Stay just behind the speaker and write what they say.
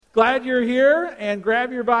Glad you're here, and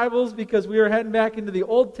grab your Bibles because we are heading back into the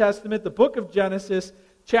Old Testament, the book of Genesis,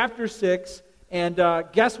 chapter 6. And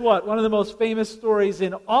guess what? One of the most famous stories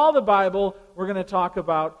in all the Bible, we're going to talk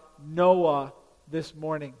about Noah this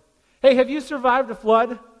morning. Hey, have you survived a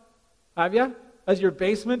flood? Have you? Has your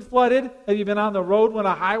basement flooded? Have you been on the road when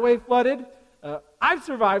a highway flooded? I've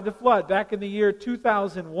survived a flood. Back in the year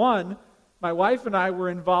 2001, my wife and I were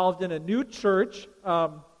involved in a new church.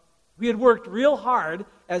 We had worked real hard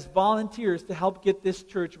as volunteers to help get this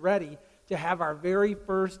church ready to have our very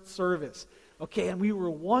first service. Okay, and we were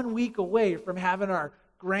 1 week away from having our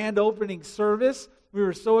grand opening service. We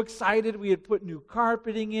were so excited. We had put new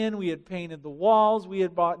carpeting in. We had painted the walls. We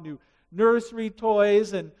had bought new nursery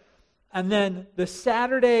toys. And then the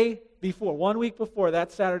Saturday before, 1 week before,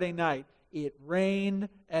 that Saturday night, it rained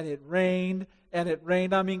and it rained and it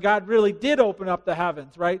rained. I mean, God really did open up the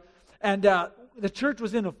heavens, right? And the church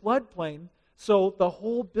was in a floodplain, so the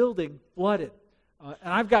whole building flooded. And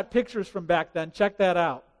I've got pictures from back then. Check that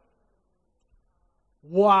out.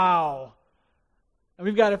 Wow. And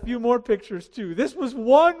we've got a few more pictures too. This was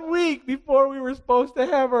 1 week before we were supposed to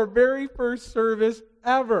have our very first service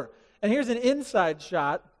ever. And here's an inside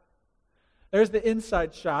shot. There's the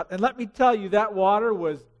inside shot. And let me tell you, that water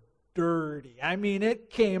was dirty. I mean,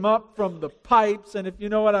 it came up from the pipes, and if you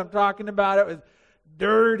know what I'm talking about, it was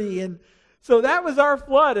dirty. And so that was our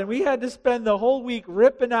flood, and we had to spend the whole week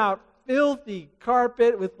ripping out filthy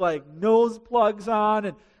carpet with like nose plugs on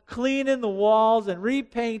and cleaning the walls and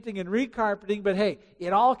repainting and recarpeting. But hey,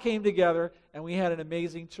 it all came together, and we had an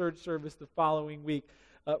amazing church service the following week.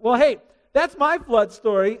 Well, hey, that's my flood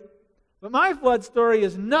story, but my flood story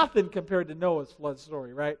is nothing compared to Noah's flood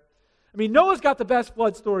story, right? I mean, Noah's got the best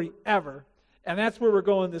flood story ever, and that's where we're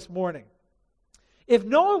going this morning. If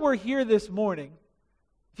Noah were here this morning,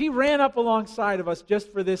 if he ran up alongside of us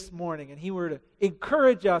just for this morning and he were to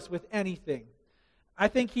encourage us with anything, I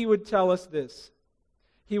think he would tell us this.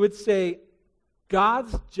 He would say,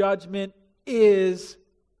 God's judgment is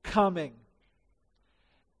coming.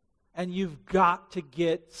 And you've got to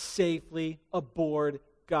get safely aboard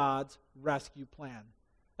God's rescue plan.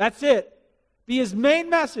 That's it. Be his main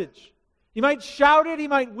message. He might shout it, he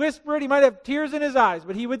might whisper it, he might have tears in his eyes,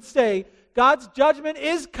 but he would say, God's judgment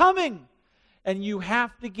is coming. And you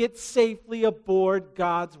have to get safely aboard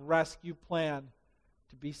God's rescue plan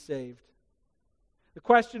to be saved. The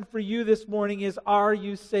question for you this morning is, are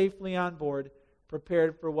you safely on board,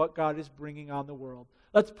 prepared for what God is bringing on the world?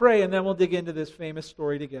 Let's pray, and then we'll dig into this famous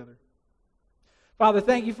story together. Father,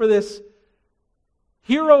 thank you for this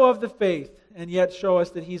hero of the faith, and yet show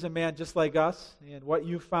us that he's a man just like us, and what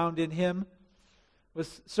you found in him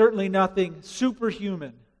was certainly nothing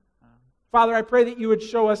superhuman. Father, I pray that you would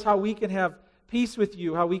show us how we can have peace with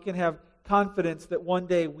you, how we can have confidence that one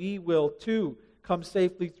day we will too come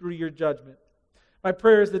safely through your judgment. My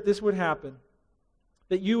prayer is that this would happen,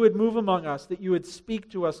 that you would move among us, that you would speak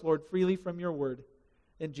to us, Lord, freely from your word.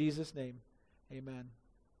 In Jesus' name, amen.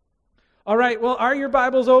 All right, well, are your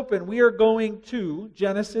Bibles open? We are going to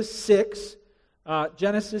Genesis 6,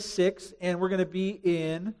 and we're going to be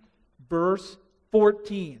in verse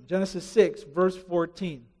 14. Genesis 6, verse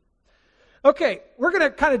 14. Okay, we're going to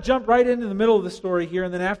kind of jump right into the middle of the story here,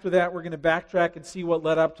 and then after that we're going to backtrack and see what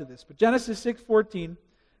led up to this. But Genesis 6:14,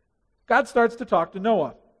 God starts to talk to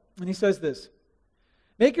Noah, and he says this,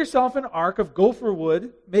 Make yourself an ark of gopher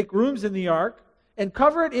wood, make rooms in the ark, and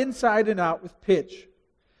cover it inside and out with pitch.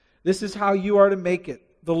 This is how you are to make it.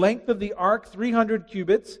 The length of the ark 300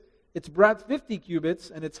 cubits, its breadth 50 cubits,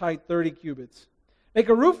 and its height 30 cubits. Make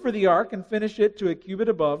a roof for the ark and finish it to a cubit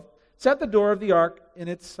above. Set the door of the ark in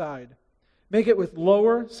its side. Make it with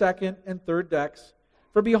lower, second, and third decks.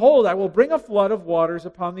 For behold, I will bring a flood of waters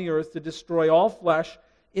upon the earth to destroy all flesh,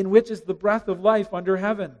 in which is the breath of life under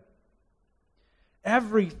heaven.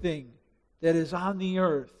 Everything that is on the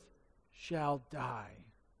earth shall die.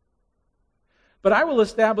 But I will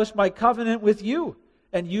establish my covenant with you,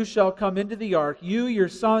 and you shall come into the ark, you, your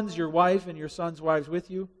sons, your wife, and your sons' wives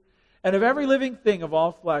with you. And of every living thing of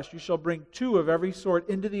all flesh you shall bring 2 of every sort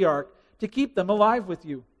into the ark, to keep them alive with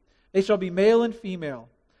you. They shall be male and female.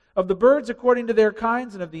 Of the birds according to their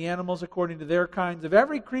kinds, and of the animals according to their kinds, of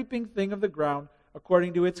every creeping thing of the ground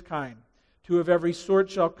according to its kind. 2 of every sort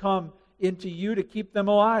shall come into you to keep them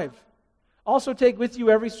alive. Also take with you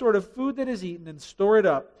every sort of food that is eaten, and store it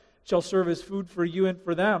up. It shall serve as food for you and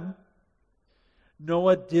for them.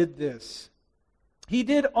 Noah did this. He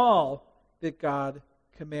did all that God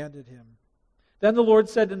commanded him. Then the Lord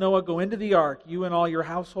said to Noah, Go into the ark, you and all your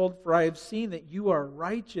household, for I have seen that you are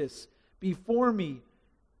righteous before me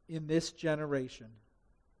in this generation.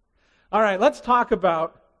 All right, let's talk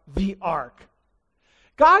about the ark.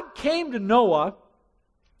 God came to Noah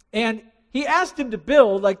and he asked him to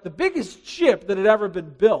build like the biggest ship that had ever been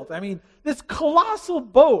built. I mean, this colossal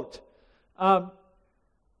boat.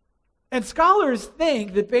 And scholars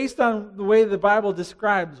think that based on the way the Bible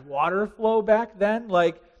describes water flow back then,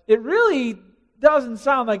 like it really doesn't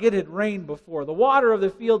sound like it had rained before. The water of the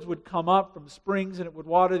fields would come up from springs and it would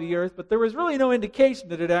water the earth, but there was really no indication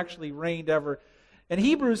that it actually rained ever. And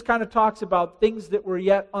Hebrews kind of talks about things that were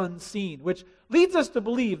yet unseen, which leads us to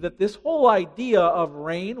believe that this whole idea of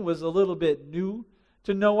rain was a little bit new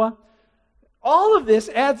to Noah. All of this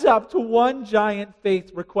adds up to one giant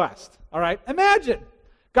faith request. All right, imagine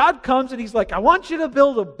God comes and he's like, I want you to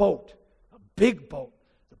build a boat, a big boat,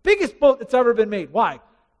 the biggest boat that's ever been made. Why?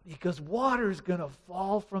 Because water's going to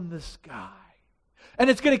fall from the sky. And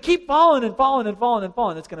it's going to keep falling and falling and falling and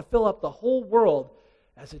falling. It's going to fill up the whole world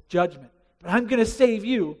as a judgment. But I'm going to save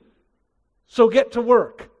you, so get to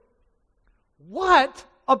work. What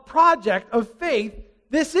a project of faith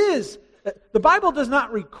this is. The Bible does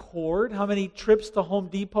not record how many trips to Home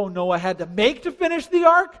Depot Noah had to make to finish the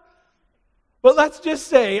ark. But let's just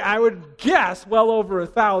say, I would guess well over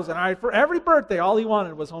 1,000. All right, for every birthday, all he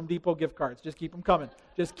wanted was Home Depot gift cards. Just keep them coming.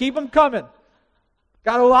 Just keep them coming.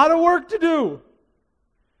 Got a lot of work to do.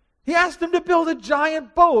 He asked him to build a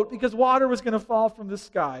giant boat because water was going to fall from the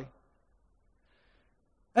sky.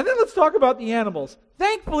 And then let's talk about the animals.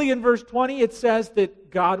 Thankfully, in verse 20, it says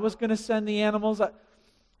that God was going to send the animals.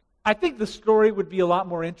 I think the story would be a lot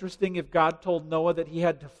more interesting if God told Noah that he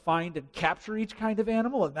had to find and capture each kind of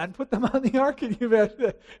animal and then put them on the ark. Can you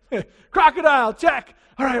imagine? Crocodile, check.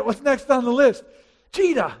 All right, what's next on the list?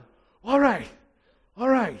 Cheetah. All right.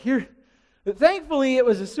 Here. But thankfully, it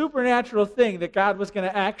was a supernatural thing that God was going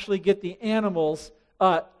to actually get the animals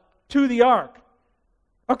to the ark.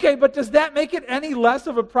 Okay, but does that make it any less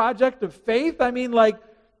of a project of faith? I mean, like,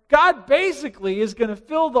 God basically is going to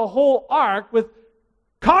fill the whole ark with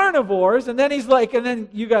carnivores, and then he's like, and then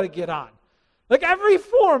you got to get on. Like every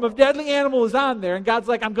form of deadly animal is on there, and God's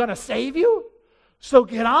like, I'm going to save you, so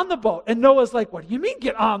get on the boat. And Noah's like, what do you mean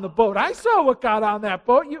get on the boat? I saw what got on that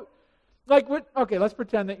boat. You, like, what? Okay, let's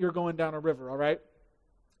pretend that you're going down a river, all right?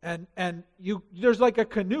 And there's like a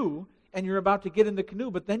canoe, and you're about to get in the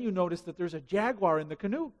canoe, but then you notice that there's a jaguar in the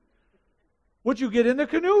canoe. Would you get in the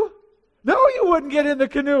canoe? No, you wouldn't get in the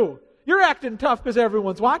canoe. You're acting tough because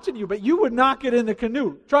everyone's watching you, but you would not get in the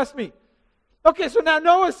canoe. Trust me. Okay, so now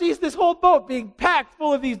Noah sees this whole boat being packed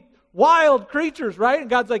full of these wild creatures, right? And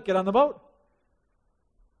God's like, get on the boat.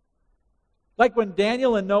 Like when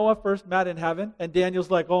Daniel and Noah first met in heaven, and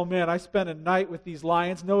Daniel's like, oh man, I spent a night with these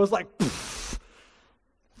lions. Noah's like,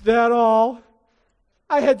 that all?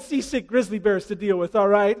 I had seasick grizzly bears to deal with, all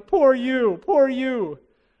right? Poor you.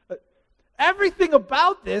 Everything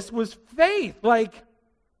about this was faith, like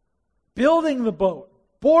building the boat,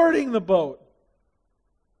 boarding the boat.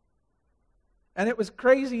 And it was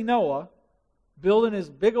crazy Noah building his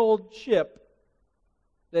big old ship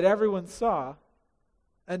that everyone saw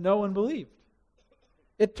and no one believed.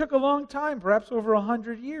 It took a long time, perhaps over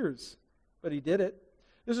 100 years, but he did it.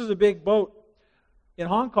 This was a big boat. In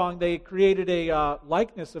Hong Kong, they created a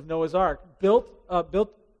likeness of Noah's Ark, built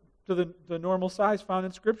to the normal size found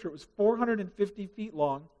in Scripture. It was 450 feet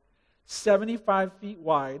long, 75 feet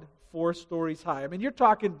wide, 4 stories high. I mean, you're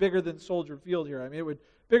talking bigger than Soldier Field here. I mean, it would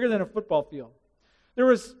bigger than a football field. There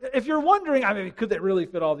was, if you're wondering, I mean, could they really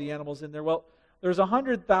fit all the animals in there? Well, there's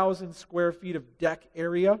 100,000 square feet of deck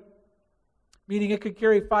area, meaning it could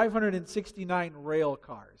carry 569 rail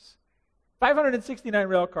cars. 569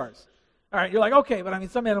 rail cars. All right, you're like, okay, but I mean,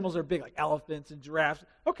 some animals are big, like elephants and giraffes.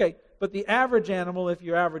 Okay, but the average animal, if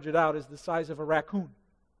you average it out, is the size of a raccoon.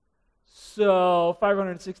 So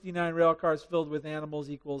 569 rail cars filled with animals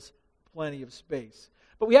equals plenty of space.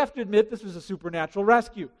 But we have to admit this was a supernatural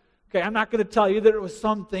rescue. Okay, I'm not going to tell you that it was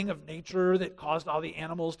something of nature that caused all the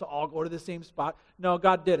animals to all go to the same spot. No,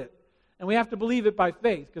 God did it. And we have to believe it by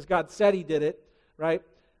faith because God said he did it, right?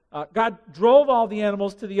 God drove all the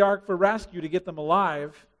animals to the ark for rescue to get them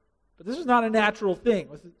alive. But this was not a natural thing.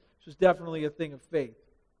 This was definitely a thing of faith.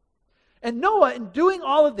 And Noah, in doing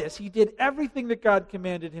all of this, he did everything that God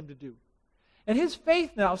commanded him to do. And his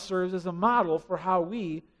faith now serves as a model for how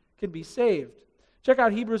we can be saved. Check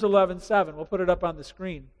out Hebrews 11:7. We'll put it up on the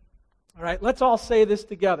screen. All right, let's all say this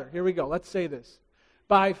together. Here we go. Let's say this.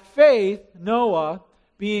 By faith, Noah,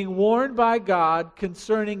 being warned by God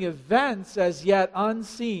concerning events as yet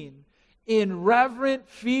unseen, in reverent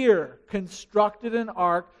fear constructed an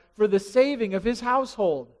ark for the saving of his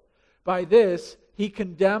household. By this, he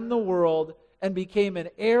condemned the world and became an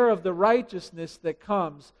heir of the righteousness that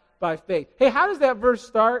comes by faith. Hey, how does that verse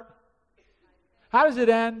start? How does it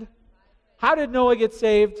end? How did Noah get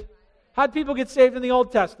saved? How did people get saved in the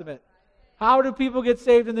Old Testament? How do people get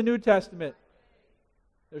saved in the New Testament?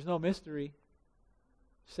 There's no mystery.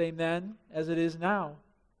 Same then as it is now.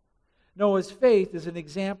 Noah's faith is an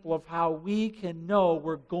example of how we can know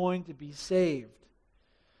we're going to be saved.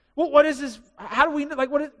 Well, what is this? How do we know?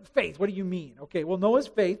 What is faith? What do you mean? Okay, well, Noah's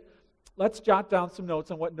faith, let's jot down some notes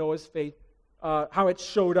on what Noah's faith, how it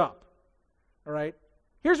showed up. All right?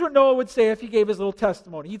 Here's what Noah would say if he gave his little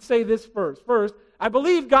testimony. He'd say this first. First, I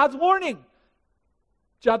believe God's warning.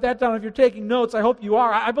 Jot that down if you're taking notes. I hope you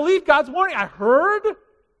are. I believe God's warning. I heard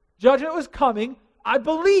judgment was coming. I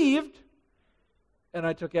believed, and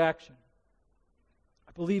I took action.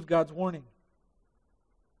 I believe God's warning.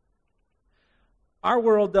 Our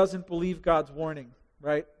world doesn't believe God's warning,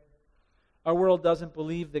 right? Our world doesn't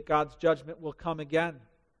believe that God's judgment will come again.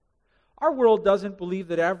 Our world doesn't believe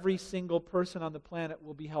that every single person on the planet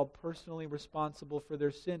will be held personally responsible for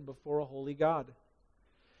their sin before a holy God.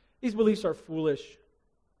 These beliefs are foolish.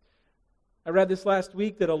 I read this last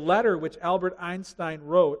week that a letter which Albert Einstein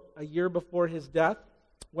wrote a year before his death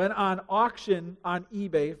went on auction on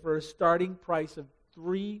eBay for a starting price of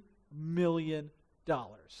 $3 million.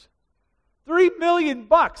 $3 million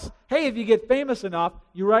bucks. Hey, if you get famous enough,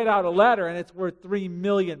 you write out a letter and it's worth $3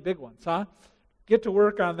 million. Big ones, huh? Get to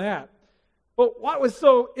work on that. But what was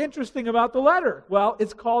so interesting about the letter? Well,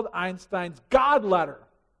 it's called Einstein's God letter.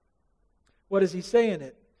 What does he say in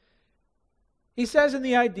it? He says in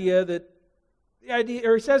the letter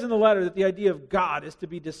that the idea of God is to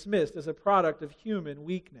be dismissed as a product of human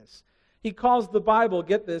weakness. He calls the Bible,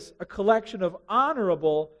 get this, a collection of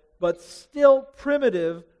honorable but still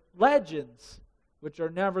primitive legends, which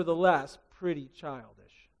are nevertheless pretty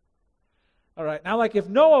childish. All right, now like if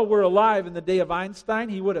Noah were alive in the day of Einstein,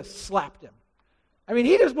 he would have slapped him. I mean,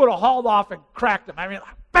 he just would have hauled off and cracked him. I mean,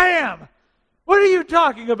 bam! What are you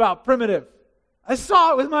talking about, primitive? I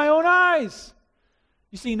saw it with my own eyes.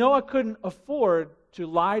 You see, Noah couldn't afford to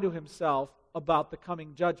lie to himself about the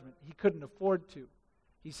coming judgment. He couldn't afford to.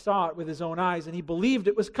 He saw it with his own eyes, and he believed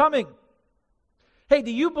it was coming. Hey,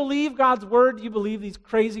 do you believe God's word? Do you believe these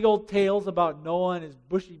crazy old tales about Noah and his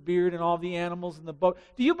bushy beard and all the animals in the boat?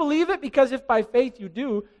 Do you believe it? Because if by faith you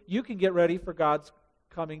do, you can get ready for God's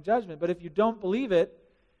coming judgment. But if you don't believe it,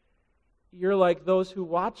 you're like those who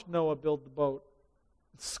watched Noah build the boat,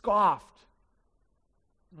 scoffed,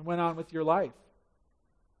 and went on with your life.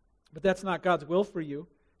 But that's not God's will for you.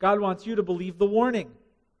 God wants you to believe the warning.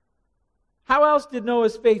 How else did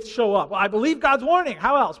Noah's faith show up? Well, I believe God's warning.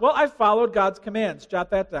 How else? Well, I followed God's commands.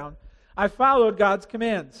 Jot that down. I followed God's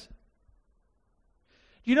commands.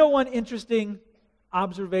 Do you know one interesting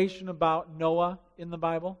observation about Noah in the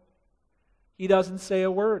Bible? He doesn't say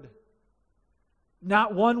a word.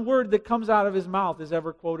 Not one word that comes out of his mouth is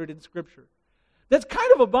ever quoted in Scripture. That's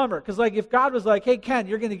kind of a bummer, because like if God was like, hey, Ken,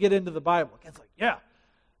 you're going to get into the Bible. Ken's like, yeah.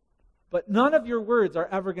 But none of your words are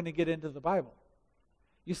ever going to get into the Bible.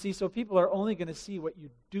 You see, so people are only going to see what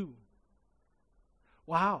you do.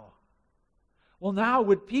 Wow. Well, now,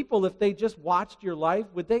 would people, if they just watched your life,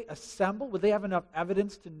 would they assemble? Would they have enough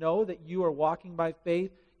evidence to know that you are walking by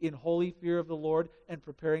faith in holy fear of the Lord and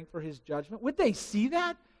preparing for His judgment? Would they see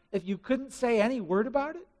that if you couldn't say any word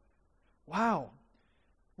about it? Wow.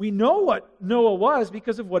 We know what Noah was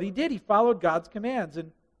because of what he did. He followed God's commands,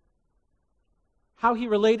 and how he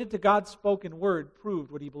related to God's spoken word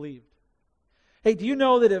proved what he believed. Hey, do you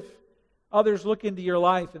know that if others look into your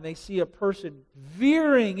life and they see a person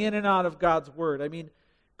veering in and out of God's word, I mean,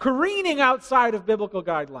 careening outside of biblical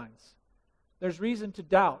guidelines, there's reason to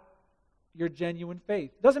doubt your genuine faith.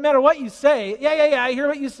 Doesn't matter what you say. Yeah, I hear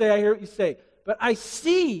what you say. But I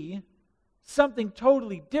see something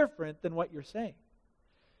totally different than what you're saying.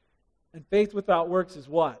 And faith without works is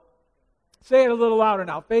what? Say it a little louder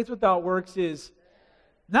now. Faith without works is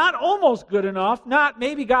not almost good enough, not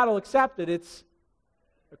maybe God will accept it. It's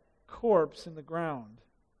a corpse in the ground.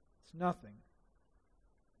 It's nothing.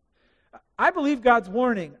 I believe God's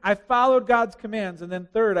warning. I followed God's commands. And then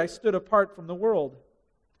third, I stood apart from the world.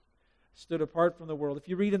 Stood apart from the world. If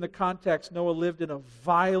you read in the context, Noah lived in a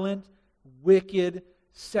violent, wicked,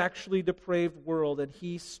 sexually depraved world, and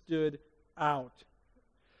he stood out.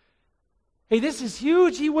 Hey, this is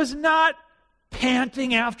huge. He was not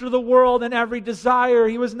panting after the world and every desire.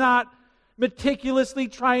 He was not meticulously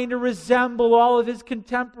trying to resemble all of his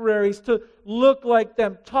contemporaries, to look like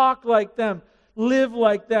them, talk like them, live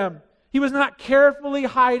like them. He was not carefully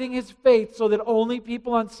hiding his faith so that only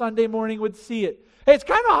people on Sunday morning would see it. Hey, it's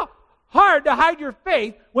kind of hard to hide your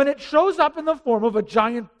faith when it shows up in the form of a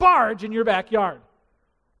giant barge in your backyard.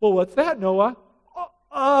 Well, what's that, Noah?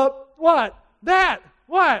 What? That?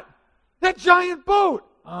 What? That giant boat.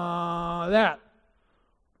 That.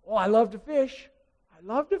 Oh, I love to fish. I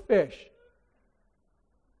love to fish.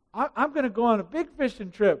 I'm going to go on a big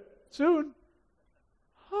fishing trip soon.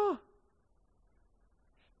 Huh.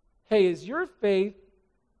 Hey, is your faith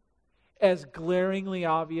as glaringly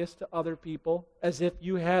obvious to other people as if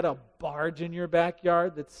you had a barge in your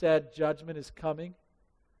backyard that said judgment is coming?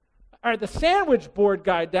 All right, the sandwich board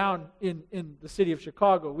guy down in the city of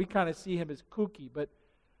Chicago, we kind of see him as kooky, but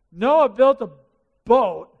Noah built a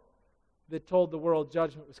boat that told the world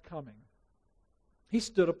judgment was coming. He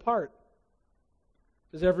stood apart.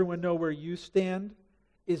 Does everyone know where you stand?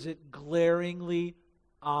 Is it glaringly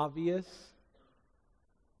obvious?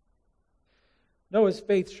 Noah's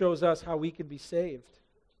faith shows us how we can be saved.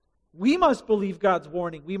 We must believe God's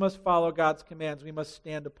warning. We must follow God's commands. We must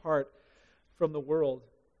stand apart from the world.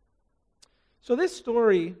 So this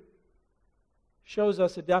story shows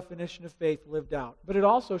us a definition of faith lived out. But it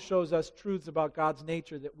also shows us truths about God's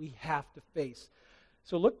nature that we have to face.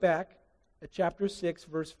 So look back at chapter 6,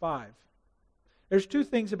 verse 5. There's two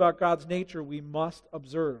things about God's nature we must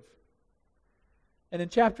observe. And in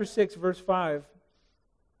chapter 6, verse 5,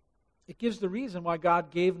 it gives the reason why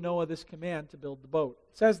God gave Noah this command to build the boat.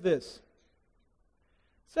 It says this.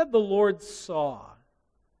 It said the Lord saw.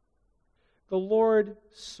 The Lord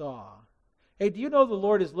saw. Hey, do you know the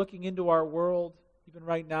Lord is looking into our world, even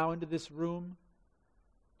right now, into this room?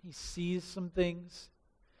 He sees some things.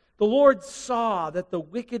 The Lord saw that the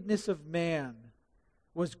wickedness of man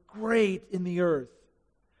was great in the earth.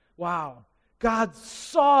 Wow. God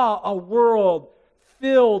saw a world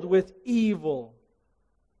filled with evil.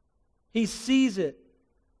 He sees it.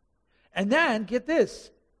 And then, get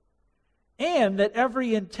this, and that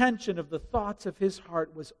every intention of the thoughts of his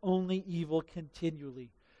heart was only evil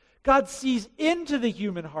continually. God sees into the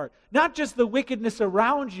human heart, not just the wickedness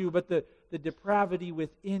around you, but the depravity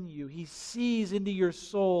within you. He sees into your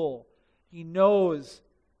soul. He knows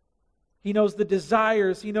the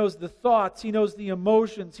desires. He knows the thoughts. He knows the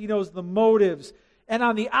emotions. He knows the motives. And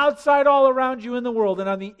on the outside all around you in the world, and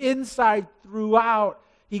on the inside throughout,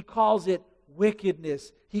 He calls it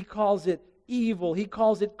wickedness. He calls it evil. He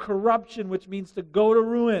calls it corruption, which means to go to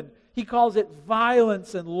ruin. He calls it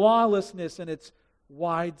violence and lawlessness, and it's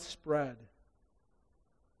widespread.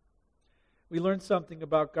 We learn something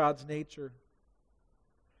about God's nature.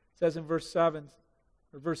 It says in verse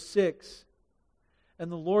 6, and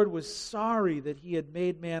the Lord was sorry that He had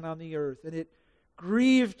made man on the earth, and it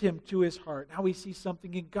grieved Him to His heart. Now we see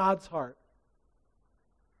something in God's heart.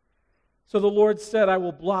 So the Lord said, I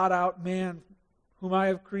will blot out man whom I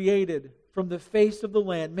have created from the face of the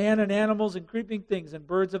land, man and animals and creeping things and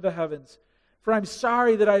birds of the heavens, for I'm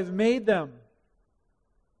sorry that I have made them.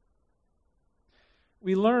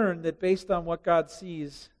 We learn that based on what God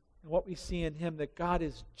sees and what we see in Him, that God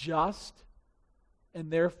is just, and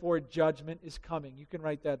therefore judgment is coming. You can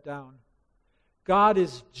write that down. God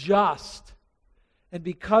is just, and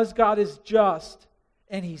because God is just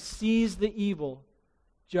and He sees the evil,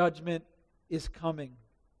 judgment is coming.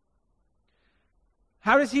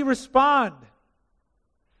 How does He respond?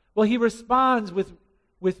 Well, He responds with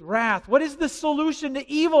wrath. What is the solution to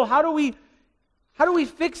evil? How do we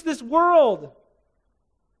fix this world?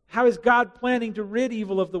 How is God planning to rid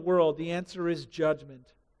evil of the world? The answer is judgment.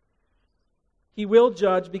 He will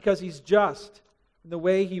judge because He's just. And the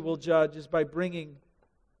way He will judge is by bringing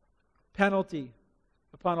penalty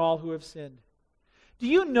upon all who have sinned. Do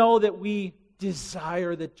you know that we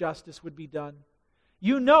desire that justice would be done?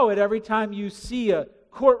 You know it every time you see a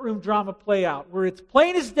courtroom drama play out where it's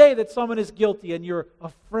plain as day that someone is guilty and you're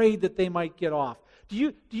afraid that they might get off.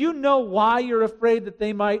 Do you know why you're afraid that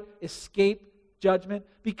they might escape judgment?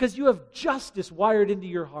 Because you have justice wired into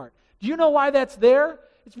your heart. Do you know why that's there?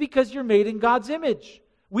 It's because you're made in God's image.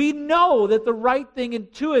 We know that the right thing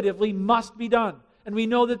intuitively must be done. And we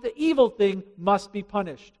know that the evil thing must be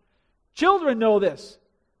punished. Children know this.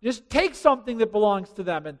 Just take something that belongs to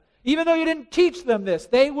them, and even though you didn't teach them this,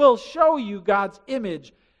 they will show you God's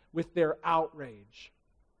image with their outrage.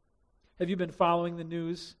 Have you been following the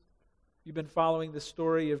news? You've been following the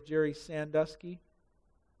story of Jerry Sandusky,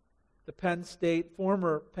 the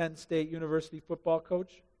former Penn State University football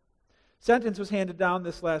coach. Sentence was handed down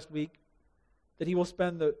this last week that he will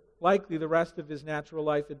spend likely the rest of his natural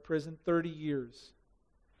life in prison, 30 years,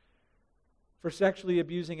 for sexually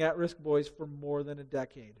abusing at-risk boys for more than a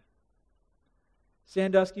decade.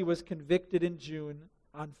 Sandusky was convicted in June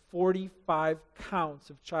on 45 counts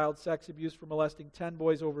of child sex abuse for molesting 10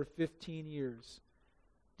 boys over 15 years.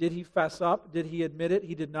 Did he fess up? Did he admit it?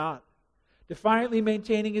 He did not. Defiantly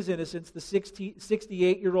maintaining his innocence, the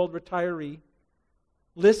 68-year-old retiree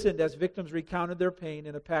listened as victims recounted their pain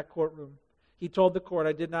in a packed courtroom. He told the court,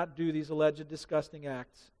 I did not do these alleged disgusting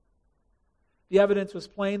acts. The evidence was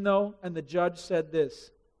plain, though, and the judge said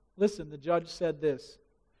this. Listen, the judge said this.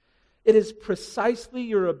 It is precisely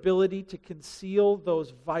your ability to conceal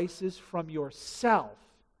those vices from yourself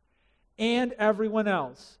and everyone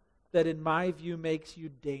else that, in my view, makes you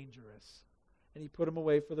dangerous. And he put him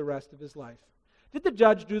away for the rest of his life. Did the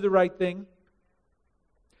judge do the right thing?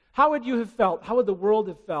 How would you have felt? How would the world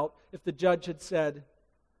have felt if the judge had said,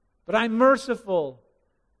 but I'm merciful,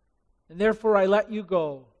 and therefore I let you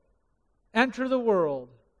go. Enter the world.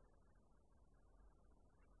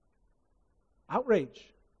 Outrage.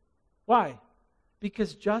 Why?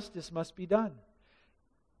 Because justice must be done.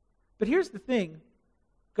 But here's the thing.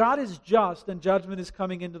 God is just and judgment is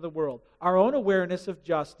coming into the world. Our own awareness of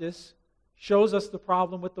justice shows us the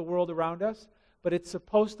problem with the world around us, but it's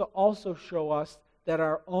supposed to also show us that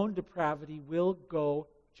our own depravity will go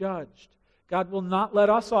judged. God will not let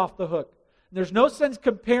us off the hook. And there's no sense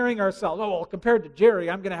comparing ourselves. Oh, well, compared to Jerry,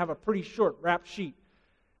 I'm going to have a pretty short rap sheet.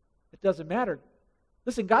 It doesn't matter.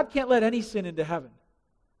 Listen, God can't let any sin into heaven.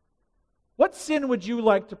 What sin would you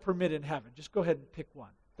like to permit in heaven? Just go ahead and pick one.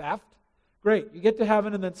 Theft? Great. You get to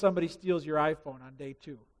heaven and then somebody steals your iPhone on day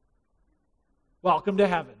 2. Welcome to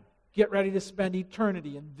heaven. Get ready to spend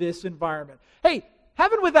eternity in this environment. Hey,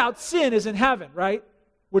 heaven without sin isn't heaven, right?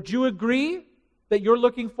 Would you agree that you're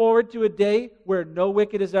looking forward to a day where no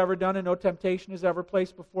wicked is ever done and no temptation is ever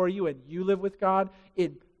placed before you and you live with God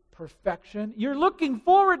in perfection? You're looking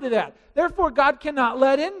forward to that. Therefore, God cannot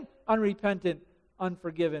let in unrepentant,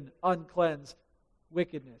 unforgiven, uncleansed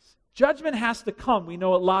wickedness. Judgment has to come. We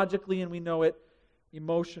know it logically and we know it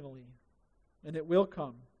emotionally. And it will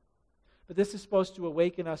come. But this is supposed to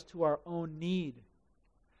awaken us to our own need,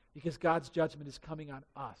 because God's judgment is coming on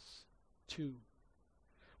us too.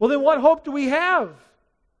 Well, then what hope do we have?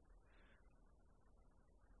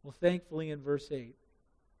 Well, thankfully in verse 8,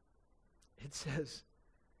 it says,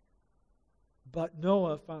 but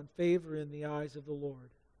Noah found favor in the eyes of the Lord.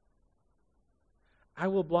 I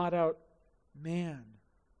will blot out man.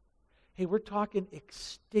 Hey, we're talking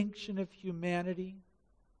extinction of humanity.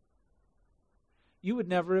 You would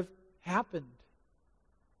never have happened.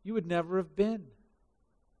 You would never have been.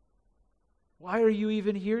 Why are you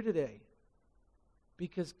even here today?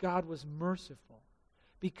 Because God was merciful.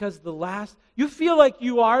 Because you feel like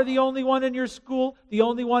you are the only one in your school, the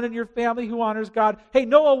only one in your family who honors God. Hey,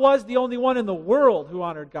 Noah was the only one in the world who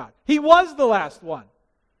honored God. He was the last one.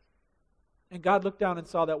 And God looked down and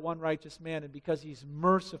saw that one righteous man, and because He's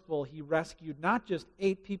merciful, He rescued not just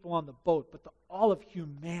 8 people on the boat, but all of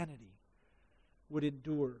humanity would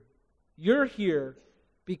endure. You're here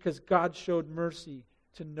because God showed mercy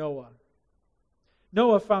to Noah.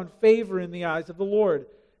 Noah found favor in the eyes of the Lord.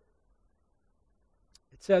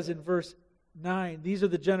 It says in verse 9, these are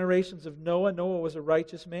the generations of Noah. Noah was a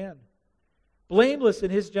righteous man, blameless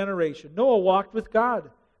in his generation. Noah walked with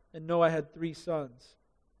God, and Noah had 3 sons.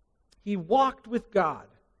 He walked with God.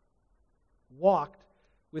 Walked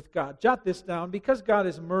with God. Jot this down. Because God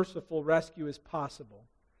is merciful, rescue is possible.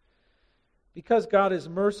 Because God is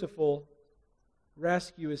merciful,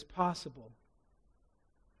 rescue is possible.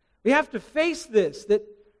 We have to face this, that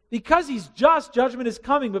because He's just, judgment is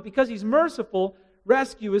coming, but because He's merciful,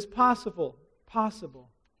 rescue is possible. Possible.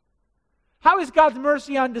 How is God's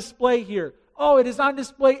mercy on display here? Oh, it is on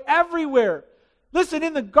display everywhere. Listen,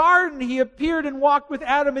 in the garden, He appeared and walked with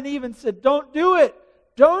Adam and Eve and said, don't do it.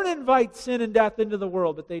 Don't invite sin and death into the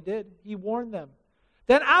world. But they did. He warned them.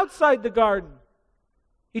 Then outside the garden,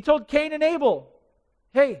 He told Cain and Abel,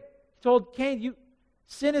 hey, He told Cain,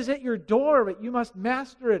 sin is at your door, but you must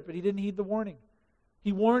master it. But he didn't heed the warning.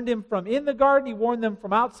 He warned him from in the garden. He warned them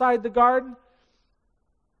from outside the garden.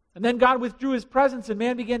 And then God withdrew His presence, and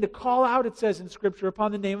man began to call out, it says in Scripture,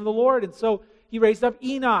 upon the name of the Lord. And so He raised up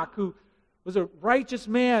Enoch, who was a righteous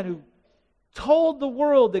man who told the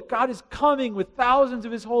world that God is coming with thousands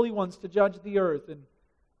of His holy ones to judge the earth. And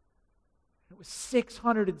it was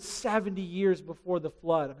 670 years before the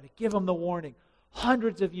flood. I'm going to give them the warning.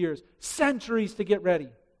 Hundreds of years, centuries to get ready.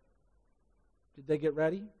 Did they get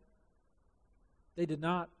ready? They did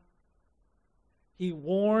not. He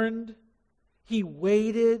warned. He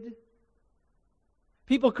waited.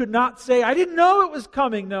 People could not say, I didn't know it was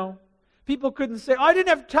coming. No. People couldn't say, oh, I didn't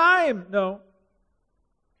have time. No.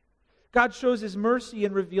 God shows His mercy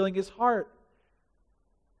in revealing His heart.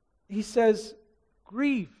 He says,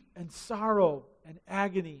 grief and sorrow and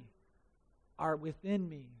agony are within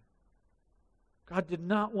me. God did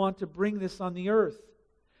not want to bring this on the earth.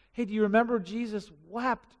 Hey, do you remember Jesus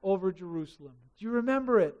wept over Jerusalem? Do you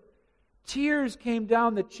remember it? Tears came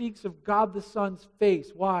down the cheeks of God the Son's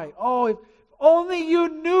face. Why? Oh, if Only you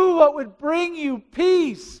knew what would bring you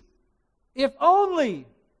peace. If only.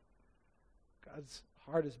 God's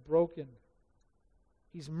heart is broken.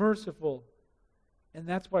 He's merciful. And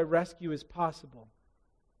that's why rescue is possible.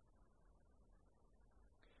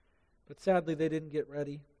 But sadly, they didn't get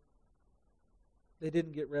ready. They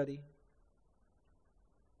didn't get ready.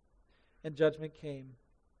 And judgment came.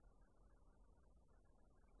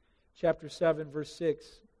 Chapter 7, verse 6,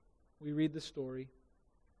 we read the story.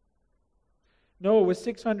 Noah was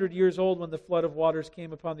 600 years old when the flood of waters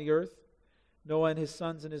came upon the earth. Noah and his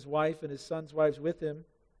sons and his wife and his sons' wives with him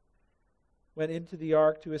went into the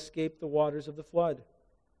ark to escape the waters of the flood.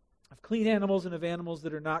 Of clean animals and of animals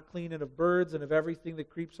that are not clean, and of birds and of everything that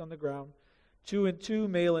creeps on the ground. 2 and 2,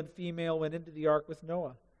 male and female, went into the ark with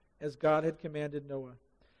Noah, as God had commanded Noah.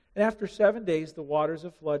 And after 7 days the waters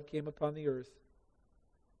of flood came upon the earth.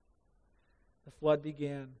 The flood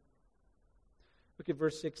began. Look at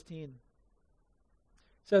verse 16. It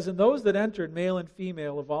says, And those that entered, male and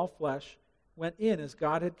female of all flesh, went in as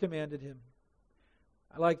God had commanded him.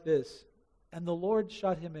 I like this. And the Lord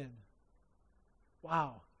shut him in.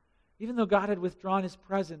 Wow. Even though God had withdrawn his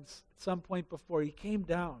presence at some point before, he came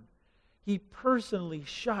down. He personally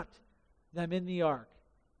shut them in the ark,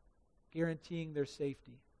 guaranteeing their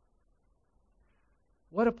safety.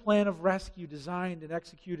 What a plan of rescue designed and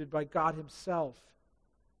executed by God himself.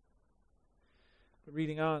 But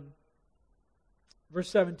reading on. Verse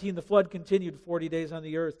 17, the flood continued 40 days on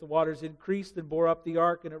the earth. The waters increased and bore up the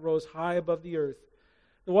ark, and it rose high above the earth.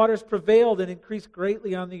 The waters prevailed and increased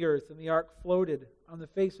greatly on the earth, and the ark floated on the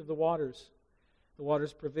face of the waters. The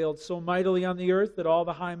waters prevailed so mightily on the earth that all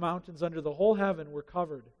the high mountains under the whole heaven were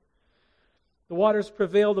covered. The waters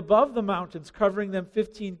prevailed above the mountains, covering them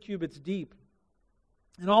 15 cubits deep.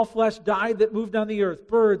 And all flesh died that moved on the earth,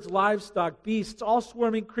 birds, livestock, beasts, all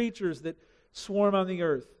swarming creatures that swarm on the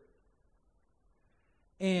earth.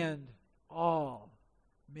 And all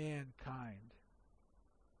mankind.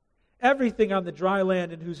 Everything on the dry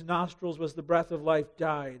land in whose nostrils was the breath of life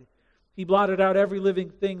died. He blotted out every living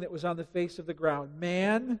thing that was on the face of the ground,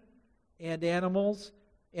 man and animals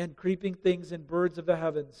and creeping things and birds of the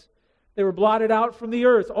heavens. They were blotted out from the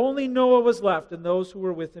earth. Only Noah was left and those who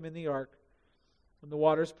were with him in the ark. When the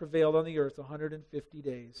waters prevailed on the earth 150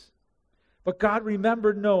 days. But God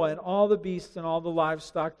remembered Noah and all the beasts and all the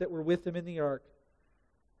livestock that were with him in the ark.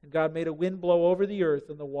 And God made a wind blow over the earth,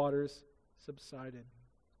 and the waters subsided.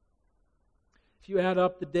 If you add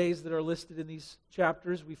up the days that are listed in these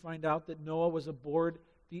chapters, we find out that Noah was aboard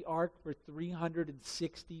the ark for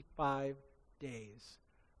 365 days.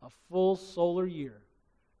 A full solar year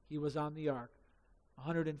he was on the ark.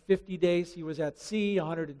 150 days he was at sea,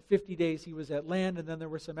 150 days he was at land, and then there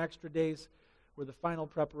were some extra days where the final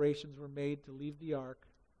preparations were made to leave the ark.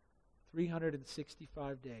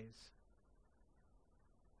 365 days.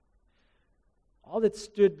 All that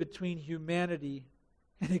stood between humanity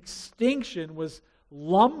and extinction was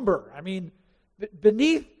lumber. I mean,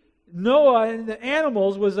 beneath Noah and the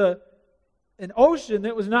animals was an ocean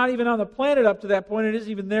that was not even on the planet up to that point. It isn't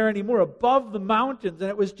even there anymore, above the mountains. And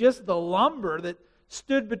it was just the lumber that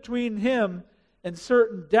stood between him and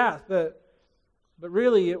certain death. But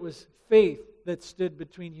really, it was faith that stood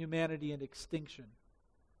between humanity and extinction.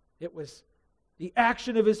 It was the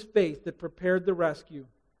action of his faith that prepared the rescue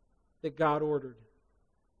that God ordered.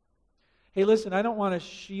 Hey, listen, I don't want to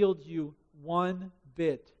shield you one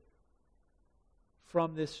bit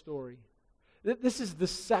from this story. This is the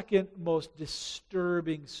second most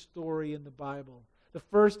disturbing story in the Bible. The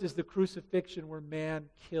first is the crucifixion where man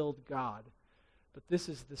killed God. But this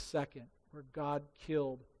is the second where God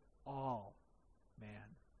killed all man,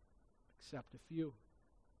 except a few.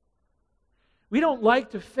 We don't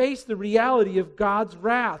like to face the reality of God's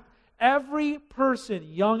wrath. Every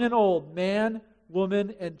person, young and old, man,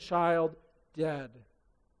 woman, and child, dead.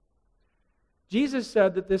 Jesus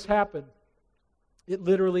said that this happened. It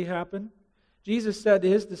literally happened. Jesus said to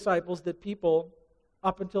his disciples that people,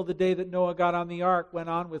 up until the day that Noah got on the ark, went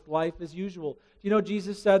on with life as usual. Do you know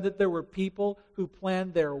Jesus said that there were people who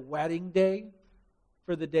planned their wedding day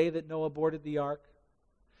for the day that Noah boarded the ark?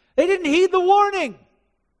 They didn't heed the warning.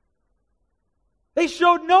 They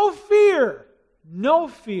showed no fear. No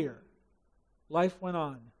fear. Life went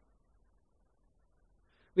on.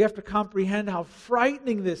 We have to comprehend how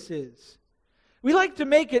frightening this is. We like to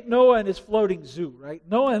make it Noah and his floating zoo, right?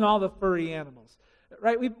 Noah and all the furry animals.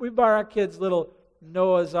 Right? We buy our kids little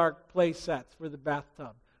Noah's Ark play sets for the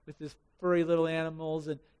bathtub with his furry little animals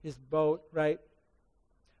and his boat, right?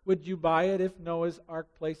 Would you buy it if Noah's Ark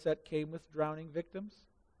play set came with drowning victims?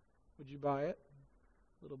 Would you buy it?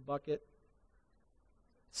 Little bucket.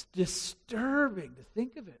 It's disturbing to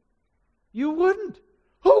think of it. You wouldn't.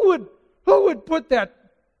 Who would put that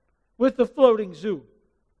with the floating zoo?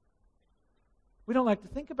 We don't like to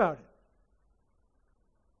think about it.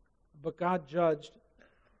 But God judged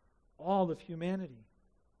all of humanity.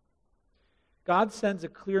 God sends a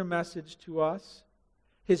clear message to us.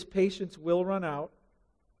 His patience will run out.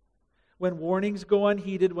 When warnings go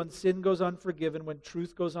unheeded, when sin goes unforgiven, when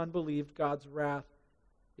truth goes unbelieved, God's wrath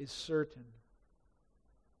is certain.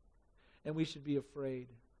 And we should be afraid.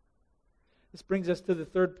 This brings us to the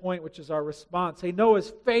third point, which is our response. Hey,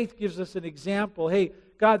 Noah's faith gives us an example. Hey,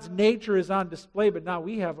 God's nature is on display, but now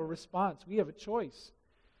we have a response. We have a choice.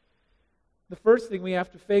 The first thing we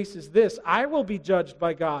have to face is this: I will be judged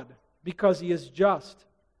by God because He is just.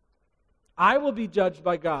 I will be judged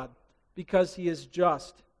by God because He is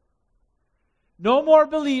just. No more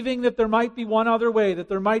believing that there might be one other way, that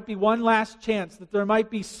there might be one last chance, that there might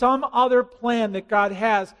be some other plan that God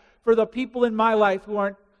has for the people in my life who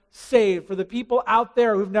aren't saved, for the people out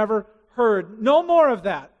there who've never heard. No more of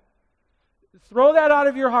that. Throw that out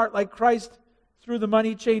of your heart like Christ threw the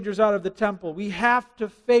money changers out of the temple. We have to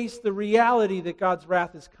face the reality that God's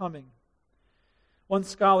wrath is coming. One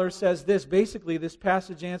scholar says this: basically, this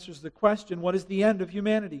passage answers the question, what is the end of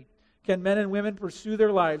humanity? Can men and women pursue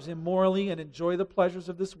their lives immorally and enjoy the pleasures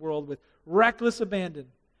of this world with reckless abandon?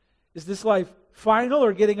 Is this life final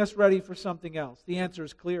or getting us ready for something else? The answer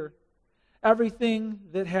is clear. Everything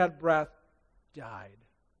that had breath died.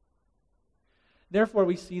 Therefore,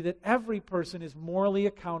 we see that every person is morally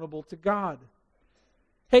accountable to God.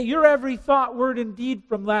 Hey, your every thought, word, and deed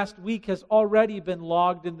from last week has already been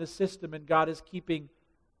logged in the system, and God is keeping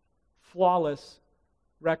flawless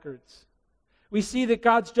records. We see that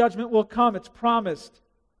God's judgment will come. It's promised.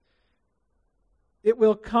 It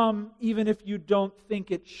will come even if you don't think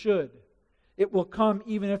it should. It will come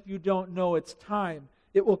even if you don't know it's time.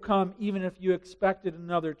 It will come even if you expected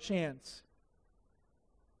another chance.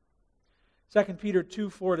 2 Peter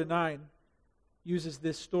 2:4-9 uses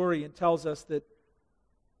this story and tells us that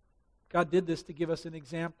God did this to give us an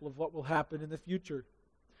example of what will happen in the future.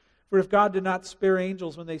 For if God did not spare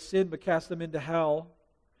angels when they sinned, but cast them into hell,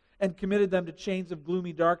 and committed them to chains of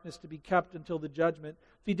gloomy darkness to be kept until the judgment,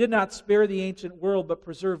 if He did not spare the ancient world, but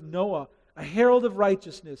preserved Noah, a herald of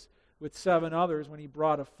righteousness, with 7 others, when He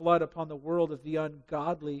brought a flood upon the world of the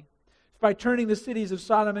ungodly, if by turning the cities of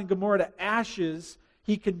Sodom and Gomorrah to ashes,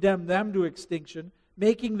 He condemned them to extinction,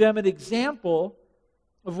 making them an example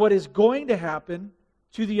of what is going to happen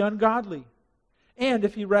to the ungodly. And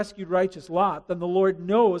if He rescued righteous Lot, then the Lord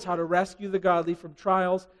knows how to rescue the godly from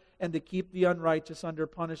trials and to keep the unrighteous under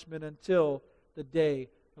punishment until the day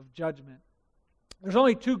of judgment. There's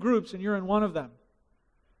only 2 groups, and you're in one of them.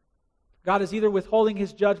 God is either withholding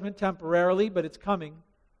His judgment temporarily, but it's coming,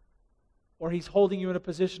 or He's holding you in a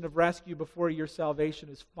position of rescue before your salvation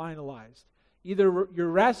is finalized. Either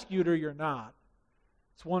you're rescued or you're not.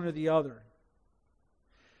 It's one or the other.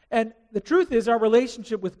 And the truth is, our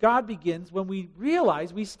relationship with God begins when we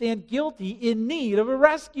realize we stand guilty in need of a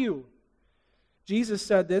rescue. Jesus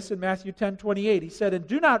said this in Matthew 10:28. He said, "And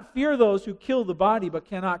do not fear those who kill the body but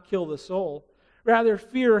cannot kill the soul. Rather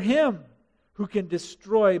fear Him who can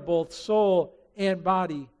destroy both soul and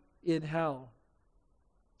body in hell."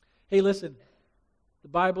 Hey, listen. The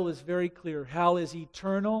Bible is very clear. Hell is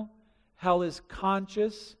eternal. Hell is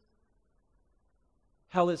conscious.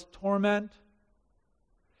 Hell is torment.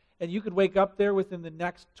 And you could wake up there within the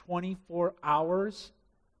next 24 hours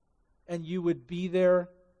and you would be there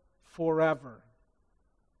forever,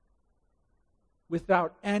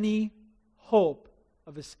 without any hope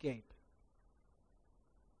of escape.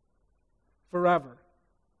 Forever.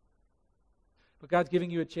 But God's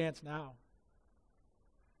giving you a chance now.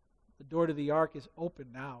 The door to the ark is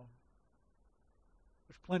open now.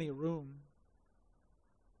 There's plenty of room.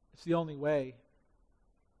 It's the only way.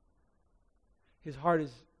 His heart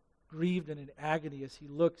is grieved and in agony as He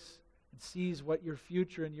looks and sees what your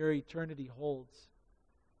future and your eternity holds.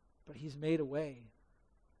 But He's made a way.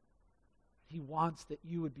 He wants that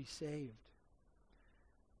you would be saved.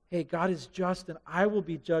 Hey, God is just and I will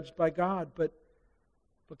be judged by God. But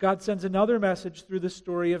God sends another message through the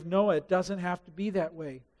story of Noah. It doesn't have to be that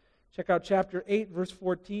way. Check out chapter 8, verse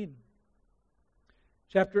 14.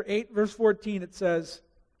 Chapter 8, verse 14, it says,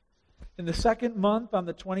 "In the 2nd month, on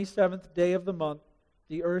the 27th day of the month,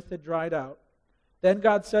 the earth had dried out. Then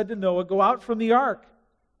God said to Noah, 'Go out from the ark,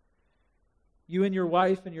 you and your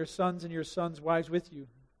wife and your sons wives with you.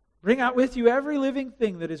 Bring out with you every living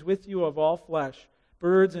thing that is with you of all flesh,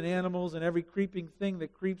 birds and animals and every creeping thing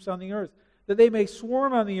that creeps on the earth, that they may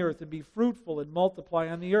swarm on the earth and be fruitful and multiply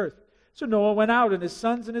on the earth.' So Noah went out, and his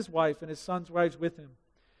sons and his wife and his sons' wives with him.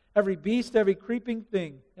 Every beast, every creeping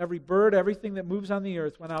thing, every bird, everything that moves on the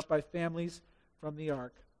earth went out by families from the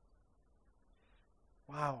ark.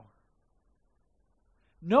 Wow.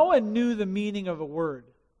 Noah knew the meaning of a word.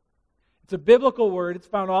 It's a biblical word. It's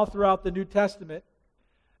found all throughout the New Testament.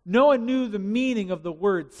 Noah knew the meaning of the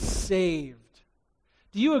word saved.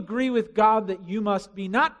 Do you agree with God that you must be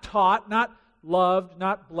not taught, not loved,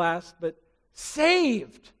 not blessed, but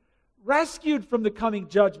saved, rescued from the coming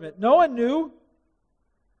judgment? Noah knew.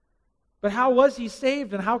 But how was he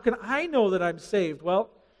saved, and how can I know that I'm saved?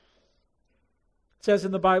 Well, it says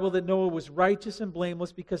in the Bible that Noah was righteous and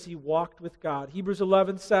blameless because he walked with God. Hebrews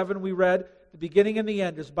 11:7, we read, the beginning and the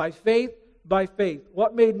end is by faith, by faith.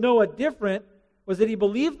 What made Noah different was that he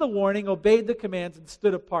believed the warning, obeyed the commands, and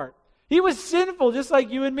stood apart. He was sinful just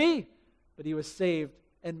like you and me, but he was saved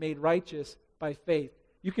and made righteous by faith.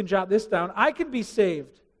 You can jot this down. I can be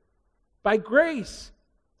saved by grace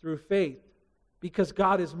through faith because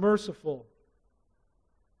God is merciful.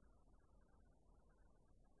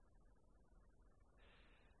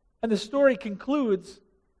 And the story concludes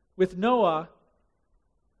with Noah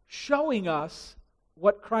showing us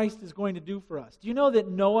what Christ is going to do for us. Do you know that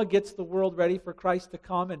Noah gets the world ready for Christ to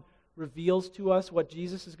come and reveals to us what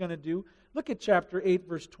Jesus is going to do? Look at chapter 8,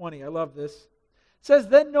 verse 20. I love this. It says,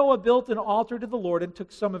 Then Noah built an altar to the Lord and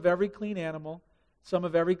took some of every clean animal, some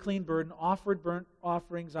of every clean bird, and offered burnt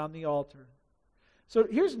offerings on the altar. So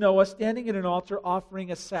here's Noah standing at an altar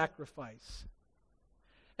offering a sacrifice.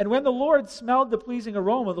 And when the Lord smelled the pleasing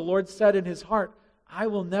aroma, the Lord said in his heart, I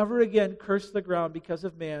will never again curse the ground because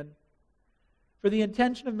of man, for the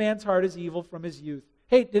intention of man's heart is evil from his youth.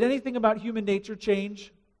 Hey, did anything about human nature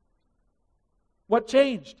change? What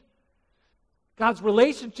changed? God's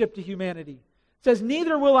relationship to humanity. It says,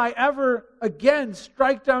 Neither will I ever again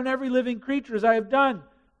strike down every living creature as I have done.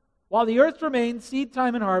 While the earth remains, seed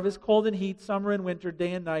time and harvest, cold and heat, summer and winter,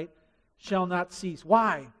 day and night shall not cease.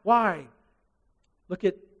 Why? Why? Look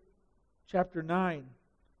at chapter 9.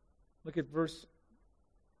 Look at verse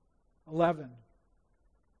 11.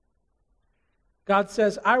 God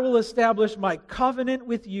says, I will establish my covenant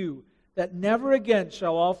with you, that never again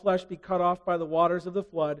shall all flesh be cut off by the waters of the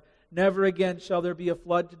flood. Never again shall there be a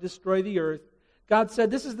flood to destroy the earth. God said,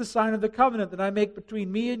 This is the sign of the covenant that I make between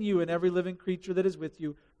me and you and every living creature that is with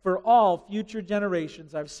you. For all future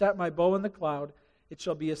generations I've set my bow in the cloud. It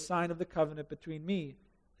shall be a sign of the covenant between me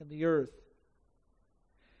and the earth.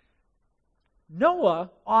 Noah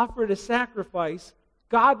offered a sacrifice.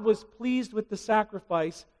 God was pleased with the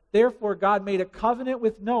sacrifice. Therefore, God made a covenant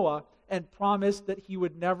with Noah and promised that he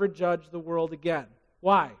would never judge the world again.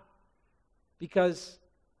 Why? Because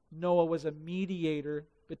Noah was a mediator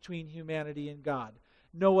between humanity and God.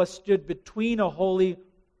 Noah stood between a holy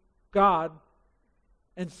God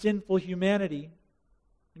and sinful humanity.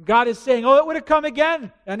 And God is saying, it would have come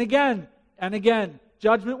again and again and again.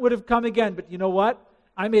 Judgment would have come again. But you know what?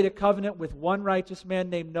 I made a covenant with one righteous man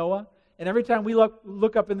named Noah. And every time we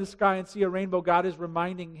look up in the sky and see a rainbow, God is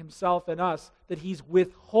reminding himself and us that he's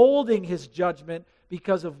withholding his judgment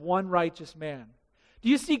because of one righteous man. Do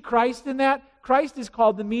you see Christ in that? Christ is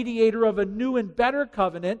called the mediator of a new and better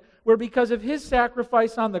covenant, where because of his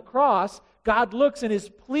sacrifice on the cross, God looks and is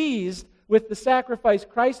pleased with the sacrifice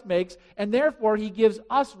Christ makes, and therefore he gives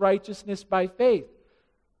us righteousness by faith.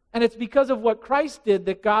 And it's because of what Christ did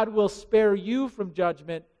that God will spare you from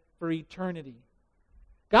judgment for eternity.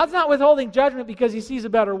 God's not withholding judgment because he sees a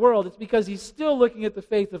better world. It's because he's still looking at the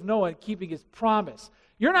faith of Noah and keeping his promise.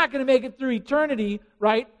 You're not going to make it through eternity,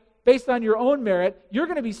 right, based on your own merit. You're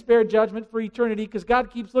going to be spared judgment for eternity because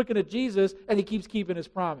God keeps looking at Jesus and he keeps keeping his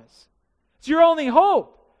promise. It's your only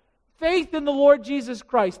hope. Faith in the Lord Jesus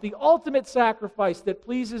Christ, the ultimate sacrifice that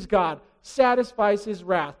pleases God, satisfies his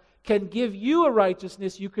wrath, can give you a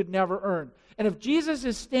righteousness you could never earn. And if Jesus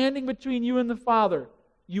is standing between you and the Father,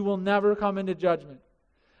 you will never come into judgment.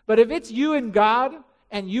 But if it's you and God,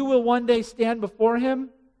 and you will one day stand before him,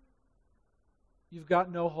 you've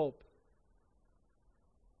got no hope.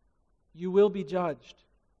 You will be judged.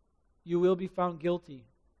 You will be found guilty.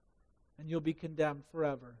 And you'll be condemned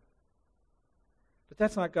forever. But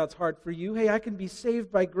that's not God's heart for you. Hey, I can be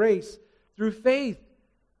saved by grace through faith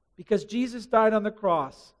because Jesus died on the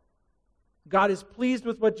cross. God is pleased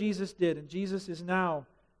with what Jesus did, and Jesus is now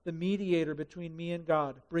the mediator between me and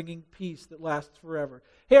God, bringing peace that lasts forever.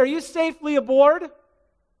 Hey, are you safely aboard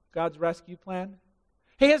God's rescue plan?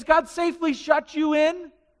 Hey, has God safely shut you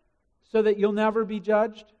in so that you'll never be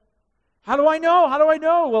judged? How do I know? How do I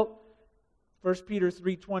know? Well, 1 Peter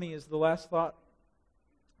 3:20 is the last thought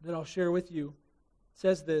that I'll share with you. It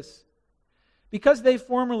says this, because they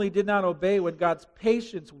formerly did not obey when God's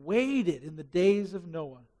patience waited in the days of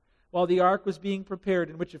Noah, while the ark was being prepared,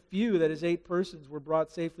 in which a few, that is 8 persons, were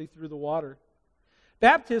brought safely through the water.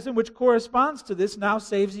 Baptism, which corresponds to this, now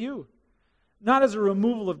saves you. Not as a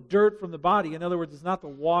removal of dirt from the body. In other words, it's not the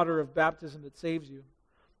water of baptism that saves you,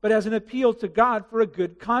 but as an appeal to God for a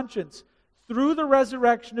good conscience through the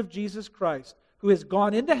resurrection of Jesus Christ, who has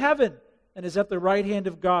gone into heaven and is at the right hand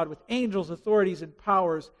of God with angels, authorities, and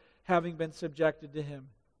powers having been subjected to him.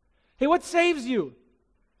 Hey, what saves you?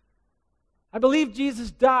 I believe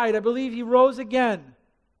Jesus died. I believe he rose again.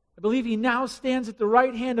 I believe he now stands at the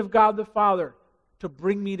right hand of God the Father to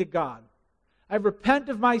bring me to God. I repent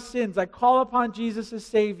of my sins. I call upon Jesus as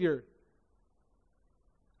Savior.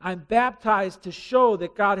 I'm baptized to show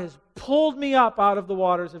that God has pulled me up out of the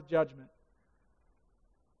waters of judgment.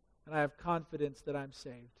 And I have confidence that I'm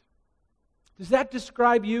saved. Does that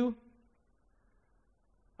describe you?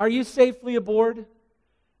 Are you safely aboard?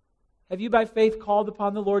 Have you by faith called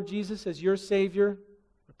upon the Lord Jesus as your Savior,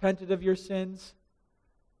 repented of your sins?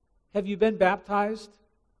 Have you been baptized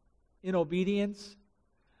in obedience?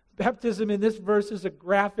 Baptism in this verse is a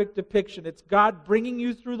graphic depiction. It's God bringing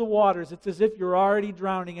you through the waters. It's as if you're already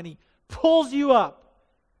drowning and he pulls you up,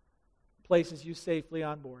 places you safely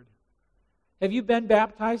on board. Have you been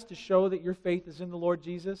baptized to show that your faith is in the Lord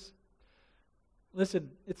Jesus?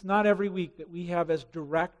 Listen, it's not every week that we have as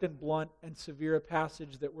direct and blunt and severe a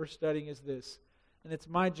passage that we're studying as this. And it's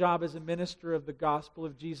my job as a minister of the gospel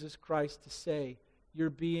of Jesus Christ to say, you're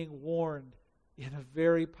being warned in a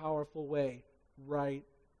very powerful way right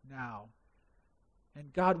now.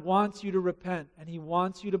 And God wants you to repent, and he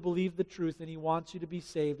wants you to believe the truth, and he wants you to be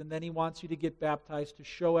saved, and then he wants you to get baptized to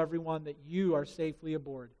show everyone that you are safely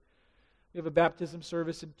aboard. We have a baptism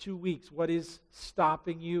service in 2 weeks. What is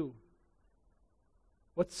stopping you?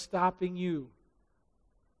 What's stopping you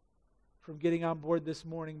from getting on board this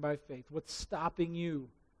morning by faith? What's stopping you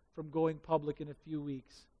from going public in a few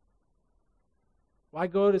weeks? Why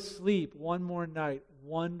go to sleep one more night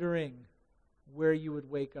wondering where you would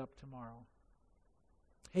wake up tomorrow?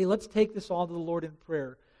 Hey, let's take this all to the Lord in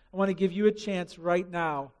prayer. I want to give you a chance right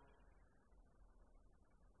now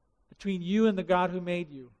between you and the God who made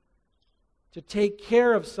you to take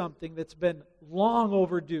care of something that's been long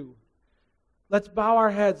overdue. Let's bow our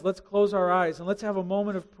heads, let's close our eyes, and let's have a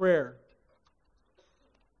moment of prayer.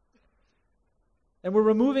 And we're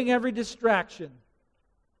removing every distraction.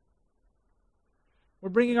 We're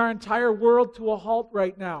bringing our entire world to a halt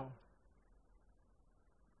right now.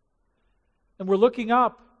 And we're looking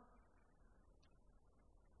up.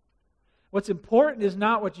 What's important is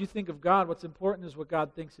not what you think of God. What's important is what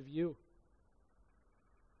God thinks of you.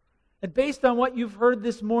 And based on what you've heard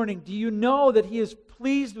this morning, do you know that he is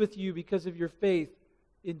pleased with you because of your faith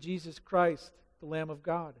in Jesus Christ, the Lamb of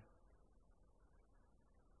God?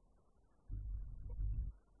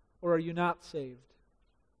 Or are you not saved?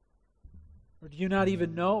 Or do you not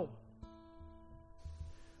even know?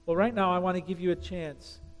 Well, right now I want to give you a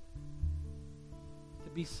chance to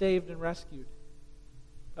be saved and rescued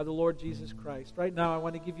by the Lord Jesus Christ. Right now I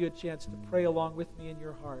want to give you a chance to pray along with me in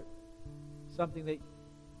your heart. Something that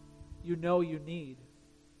you know you need.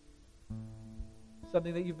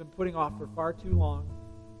 Something that you've been putting off for far too long.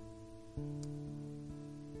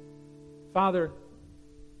 Father,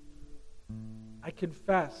 I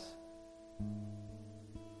confess,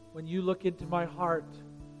 when you look into my heart,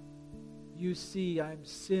 you see I'm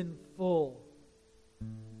sinful,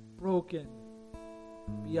 broken,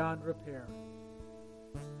 beyond repair.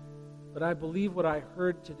 But I believe what I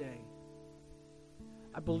heard today.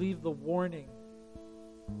 I believe the warning.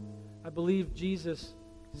 I believe Jesus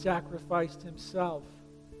sacrificed himself.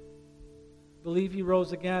 I believe he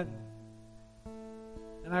rose again.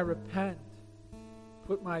 And I repent.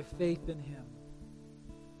 Put my faith in him.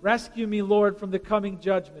 Rescue me, Lord, from the coming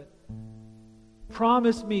judgment.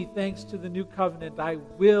 Promise me, thanks to the new covenant, I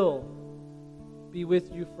will be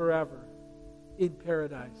with you forever in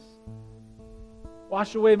paradise.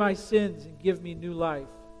 Wash away my sins and give me new life.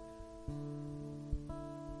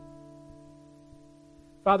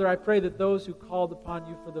 Father, I pray that those who called upon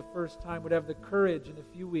you for the first time would have the courage in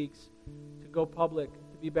a few weeks to go public,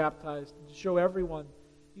 to be baptized, and to show everyone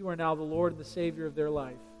you are now the Lord and the Savior of their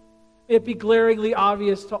life. May it be glaringly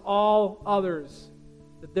obvious to all others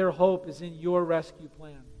that their hope is in your rescue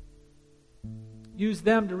plan. Use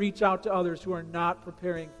them to reach out to others who are not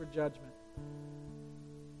preparing for judgment.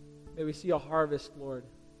 May we see a harvest, Lord,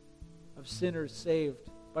 of sinners saved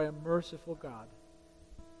by a merciful God.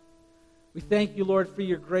 We thank you, Lord, for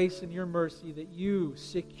your grace and your mercy that you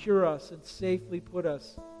secure us and safely put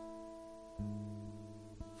us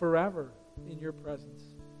forever in your presence.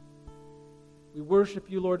 We worship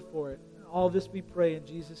you, Lord, for it. And all this we pray in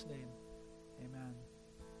Jesus' name.